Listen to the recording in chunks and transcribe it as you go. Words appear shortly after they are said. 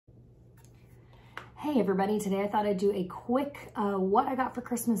Hey everybody, today I thought I'd do a quick what I got for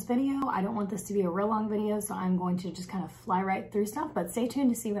Christmas video. I don't want this to be a real long video, so I'm going to just kind of fly right through stuff, but stay tuned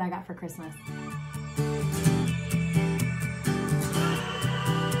to see what I got for Christmas.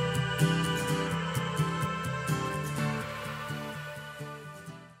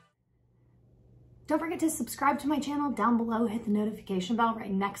 Don't forget to subscribe to my channel down below, hit the notification bell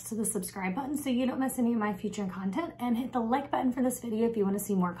right next to the subscribe button so you don't miss any of my future content, and hit the like button for this video if you want to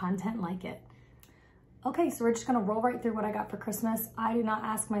see more content like it. Okay, so we're just gonna roll right through what I got for Christmas. I did not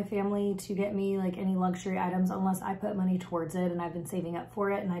ask my family to get me like any luxury items unless I put money towards it, and I've been saving up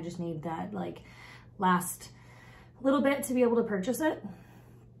for it, and I just need that like last little bit to be able to purchase it.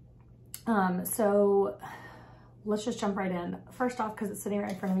 So let's just jump right in. First off, because it's sitting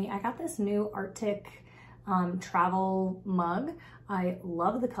right in front of me, I got this new Arctic travel mug. I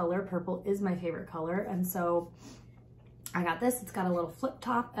love the color. Purple is my favorite color, and so I got this. It's got a little flip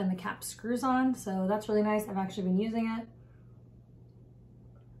top and the cap screws on, so that's really nice. I've actually been using it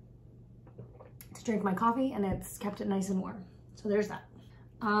to drink my coffee, and it's kept it nice and warm. So there's that.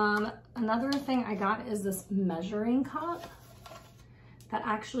 Another thing I got is this measuring cup that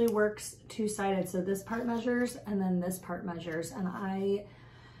actually works two-sided. So this part measures and then this part measures, and I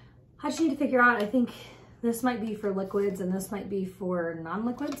just need to figure out, I think this might be for liquids and this might be for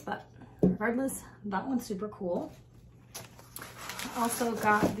non-liquids, but regardless, that one's super cool. Also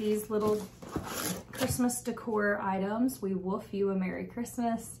got these little Christmas decor items. We woof you a Merry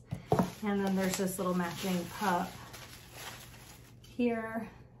Christmas. And then there's this little matching cup here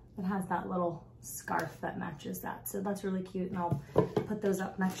that has that little scarf that matches that. So that's really cute, and I'll put those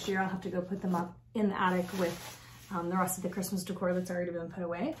up next year. I'll have to go put them up in the attic with the rest of the Christmas decor that's already been put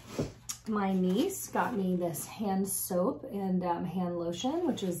away. My niece got me this hand soap and hand lotion,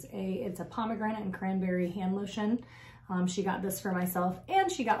 which is it's a pomegranate and cranberry hand lotion. She got this for myself,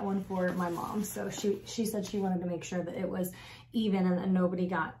 and she got one for my mom. So she said she wanted to make sure that it was even and that nobody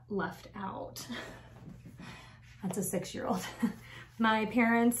got left out. That's a 6-year-old. My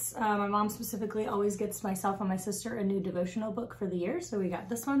parents, my mom specifically, always gets myself and my sister a new devotional book for the year. So we got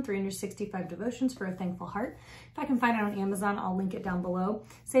this one, 365 Devotions for a Thankful Heart. If I can find it on Amazon, I'll link it down below.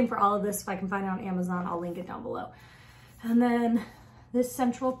 Same for all of this. If I can find it on Amazon, I'll link it down below. And then this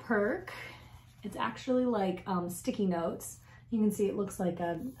Central Perk. It's actually like sticky notes. You can see it looks like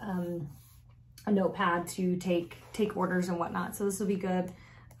a notepad to take orders and whatnot. So this will be good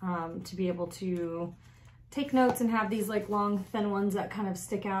to be able to take notes and have these like long thin ones that kind of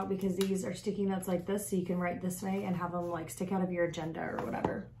stick out, because these are sticky notes like this, so you can write this way and have them like stick out of your agenda or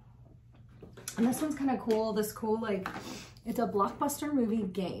whatever. And this one's kind of cool. This cool, like, it's a Blockbuster movie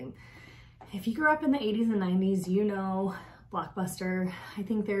game. If you grew up in the 80s and 90s, you know Blockbuster. I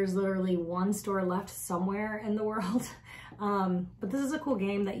think there's literally one store left somewhere in the world. But this is a cool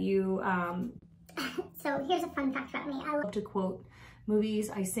game that you... So here's a fun fact about me. I love to quote movies.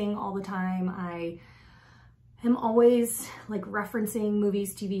 I sing all the time. I am always like referencing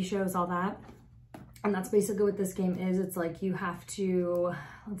movies, TV shows, all that. And that's basically what this game is. It's like you have to,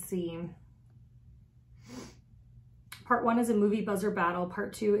 let's see. Part 1 is a movie buzzer battle.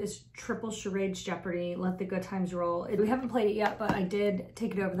 Part 2 is triple charades Jeopardy. Let the good times roll. We haven't played it yet, but I did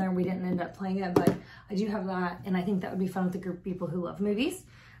take it over there and we didn't end up playing it, but I do have that, and I think that would be fun with a group of people who love movies.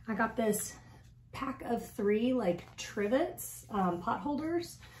 I got this pack of 3 like trivets, pot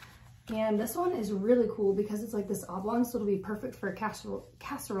holders. And this one is really cool because it's like this oblong, so it'll be perfect for a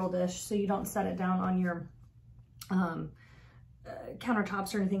casserole dish, so you don't set it down on your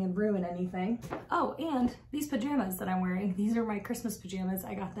countertops or anything and ruin anything. Oh, and these pajamas that I'm wearing, these are my Christmas pajamas.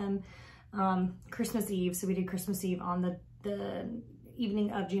 I got them Christmas Eve, so we did Christmas Eve on the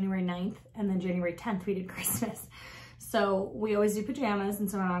evening of January 9th, and then January 10th we did Christmas. So we always do pajamas, and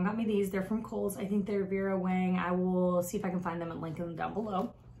so my mom got me these. They're from Kohl's. I think they're Vera Wang. I will see if I can find them and link them down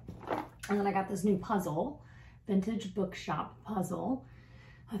below. And then I got this new puzzle, vintage bookshop puzzle,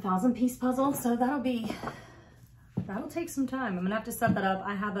 a 1,000-piece puzzle. So that'll take some time. I'm gonna have to set that up.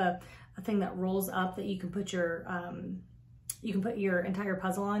 I have a thing that rolls up that you can put your entire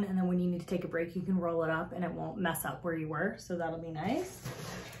puzzle on, and then when you need to take a break, you can roll it up and it won't mess up where you were. So that'll be nice.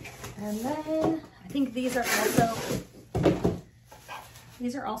 And then I think these are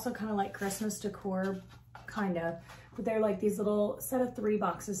also kind of like Christmas decor, kind of. But they're like these little set of 3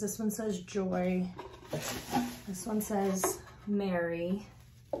 boxes. This one says Joy. This one says Mary.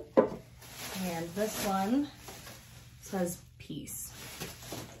 And this one says Peace.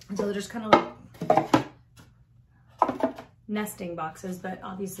 And so they're just kind of like nesting boxes, but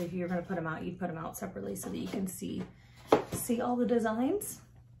obviously if you're going to put them out, you'd put them out separately so that you can see all the designs.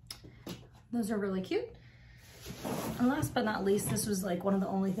 Those are really cute. And last but not least, this was like one of the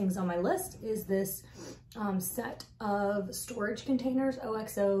only things on my list, is this set of storage containers,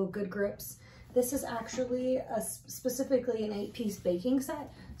 OXO Good Grips. This is actually specifically an 8-piece baking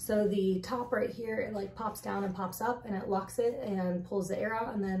set. So the top right here, it like pops down and pops up, and it locks it and pulls the air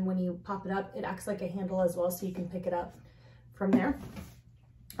out. And then when you pop it up, it acts like a handle as well, so you can pick it up from there.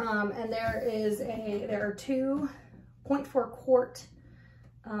 And there are 2 0.4 quart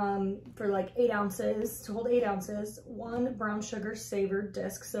for like 8 ounces, to hold 8 ounces, 1 brown sugar saver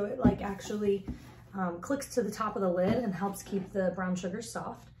disc. So it like actually clicks to the top of the lid and helps keep the brown sugar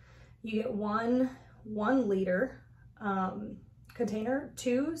soft. You get one 1 liter container,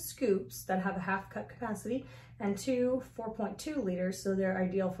 2 scoops that have a half cup capacity, and 2 4.2 liters. So they're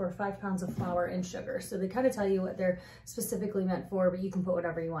ideal for 5 pounds of flour and sugar. So they kind of tell you what they're specifically meant for, but you can put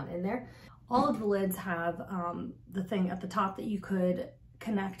whatever you want in there. All of the lids have the thing at the top that you could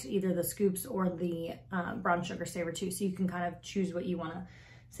connect either the scoops or the brown sugar saver to, so you can kind of choose what you want to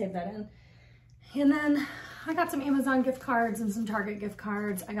save that in. And then I got some Amazon gift cards and some Target gift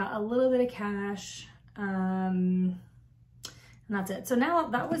cards. I got a little bit of cash, and that's it. So now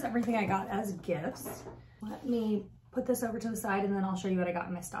that was everything I got as gifts. Let me put this over to the side and then I'll show you what I got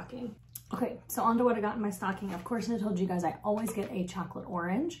in my stocking. Okay, so on to what I got in my stocking. Of course, I told you guys I always get a chocolate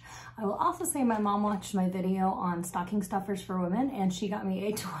orange. I will also say my mom watched my video on stocking stuffers for women, and she got me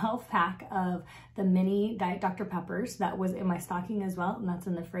a 12-pack of the mini Diet Dr. Peppers. That was in my stocking as well, and that's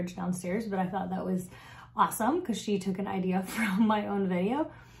in the fridge downstairs. But I thought that was awesome because she took an idea from my own video.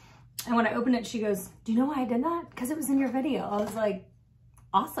 And when I opened it, she goes, "Do you know why I did that? Because it was in your video." I was like,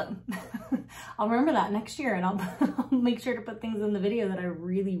 awesome. I'll remember that next year, and I'll make sure to put things in the video that I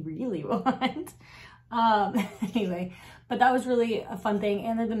really, really want. Anyway, but that was really a fun thing.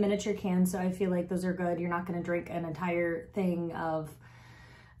 And they're the miniature cans, so I feel like those are good. You're not going to drink an entire thing of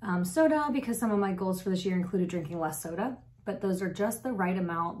soda, because some of my goals for this year included drinking less soda. But those are just the right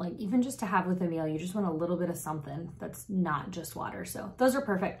amount, like even just to have with a meal. You just want a little bit of something that's not just water. So those are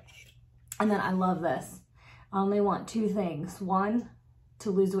perfect. And then I love this. I only want 2 things. 1, to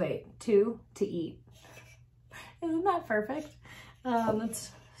lose weight. 2, to eat. Isn't that perfect?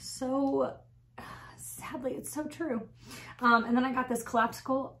 It's so, sadly, it's so true. And then I got this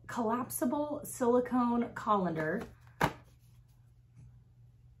collapsible silicone colander.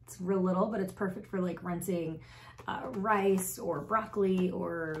 It's real little, but it's perfect for like rinsing rice or broccoli,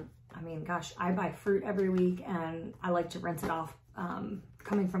 or, I mean, gosh, I buy fruit every week and I like to rinse it off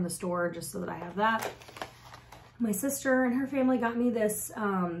coming from the store, just so that I have that. My sister and her family got me this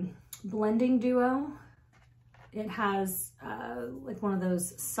blending duo. It has like one of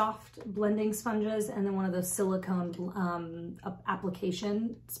those soft blending sponges and then one of those silicone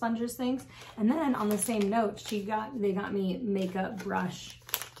application sponges things. And then on the same note, they got me makeup brush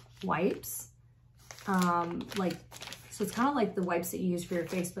wipes. So it's kind of like the wipes that you use for your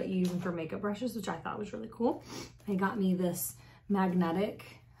face, but you use them for makeup brushes, which I thought was really cool. They got me this magnetic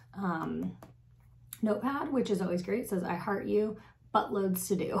notepad, which is always great. It says, "I heart you, buttloads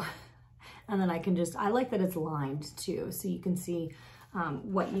to do." And then I like that it's lined too, so you can see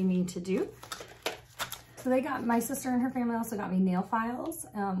what you need to do. So my sister and her family also got me nail files,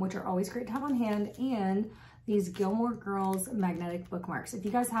 which are always great to have on hand, and these Gilmore Girls magnetic bookmarks. If you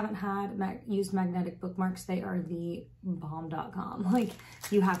guys haven't used magnetic bookmarks, they are the bomb.com. Like,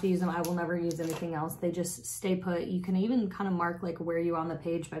 you have to use them. I will never use anything else. They just stay put. You can even kind of mark like where you're on the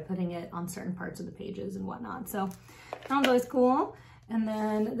page by putting it on certain parts of the pages and whatnot. So that one's always cool. And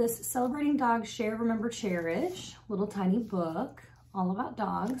then this Celebrating Dogs Share, Remember, Cherish, little tiny book, all about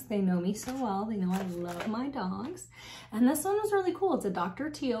dogs. They know me so well. They know I love my dogs. And this one was really cool. It's a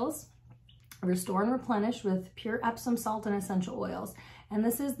Dr. Teal's Restore and Replenish with pure Epsom salt and essential oils. And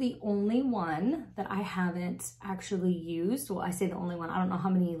this is the only one that I haven't actually used. Well, I say the only one. I don't know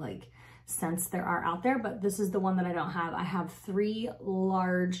how many like scents there are out there, but this is the one that I don't have. I have 3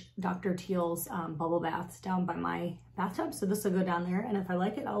 large Dr. Teal's bubble baths down by my bathtub. So this will go down there. And if I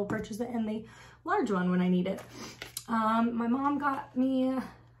like it, I'll purchase it in the large one when I need it. My mom got me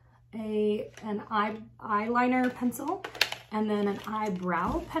an eyeliner pencil and then an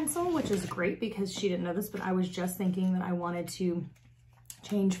eyebrow pencil, which is great because she didn't know this, but I was just thinking that I wanted to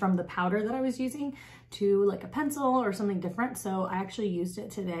change from the powder that I was using to like a pencil or something different. So I actually used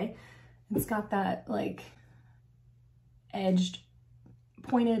it today. It's got that like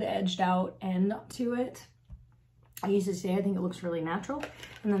pointed, edged out end to it. I used it today. I think it looks really natural.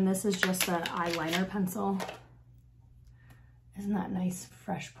 And then this is just the eyeliner pencil. Isn't that nice?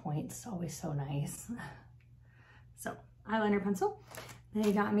 Fresh points, always so nice. So eyeliner pencil.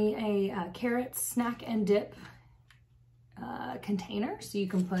 They got me a carrot snack and dip container, so you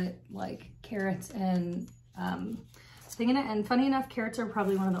can put like carrots and thing in it. And funny enough, carrots are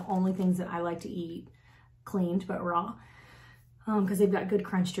probably one of the only things that I like to eat cleaned but raw, because they've got good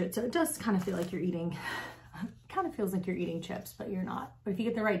crunch to it. So it does kind of feel like you're eating, kind of feels like you're eating chips, but you're not. But if you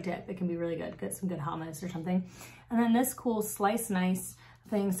get the right dip, it can be really good. Get some good hummus or something. And then this cool slice nice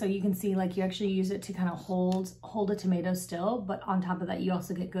thing, so you can see like you actually use it to kind of hold a tomato still, but on top of that you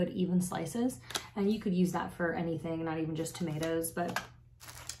also get good even slices, and you could use that for anything, not even just tomatoes, but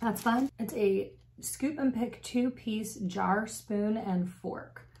that's fun. It's a scoop and pick 2-piece jar, spoon, and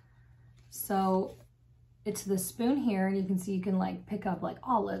fork. So it's the spoon here, and you can see you can like pick up like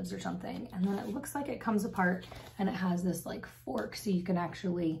olives or something, and then it looks like it comes apart and it has this like fork, so you can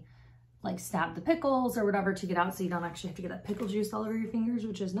actually like stab the pickles or whatever to get out, so you don't actually have to get that pickle juice all over your fingers,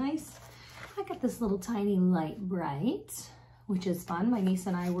 which is nice. I got this little tiny light bright, which is fun. My niece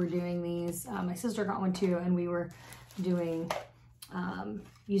and I were doing these. My sister got one too, and we were doing,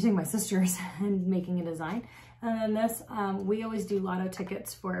 using my sister's and making a design. And then this, we always do lotto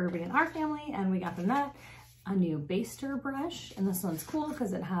tickets for everybody in our family, and we got them that. A new baster brush, and this one's cool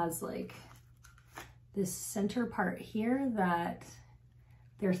because it has like this center part here that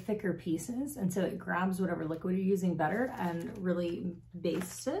they're thicker pieces, and so it grabs whatever liquid you're using better and really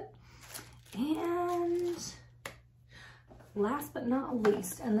bastes it. And last but not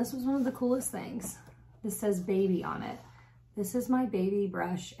least, and this was one of the coolest things, this says baby on it. This is my baby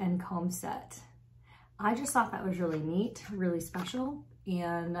brush and comb set. I just thought that was really neat, really special,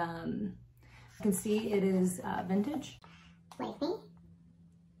 and you can see it is vintage. Like me?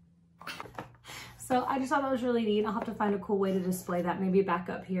 So I just thought that was really neat. I'll have to find a cool way to display that, maybe back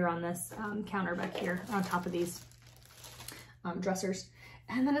up here on this counter back here on top of these dressers.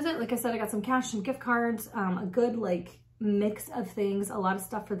 And then is it, like I said, I got some cash, some gift cards, a good like mix of things, a lot of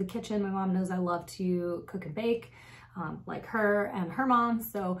stuff for the kitchen. My mom knows I love to cook and bake, like her and her mom.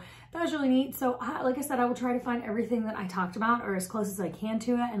 So that was really neat. So like I said, I will try to find everything that I talked about, or as close as I can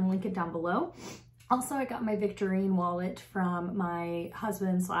to it, and link it down below. Also, I got my Victorine wallet from my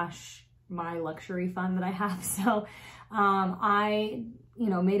husband / my luxury fund that I have. So I,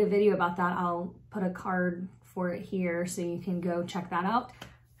 made a video about that. I'll put a card for it here so you can go check that out.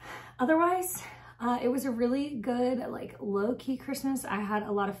 Otherwise, it was a really good, like low-key Christmas. I had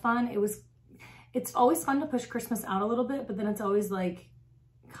a lot of fun. It's always fun to push Christmas out a little bit, but then it's always like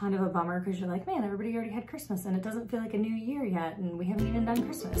kind of a bummer because you're like, man, everybody already had Christmas and it doesn't feel like a new year yet, and we haven't even done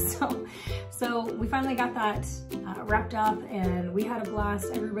Christmas. So we finally got that wrapped up, and we had a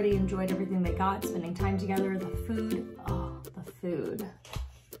blast. Everybody enjoyed everything they got, spending time together. The food, oh, the food.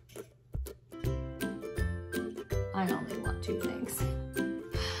 I only want 2 things.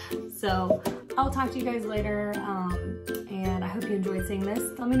 So I'll talk to you guys later, and I hope you enjoyed seeing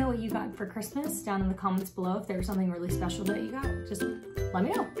this. Let me know what you got for Christmas down in the comments below. If there's something really special that you got, just let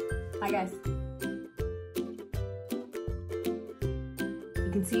me know. Bye guys.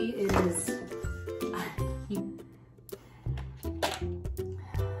 You can see it is,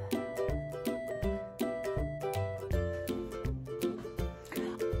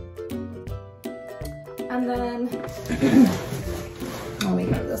 and then, let me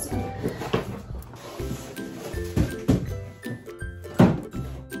go to this one.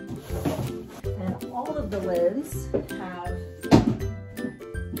 And all of the lids have,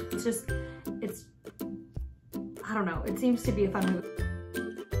 I don't know, it seems to be a fun move.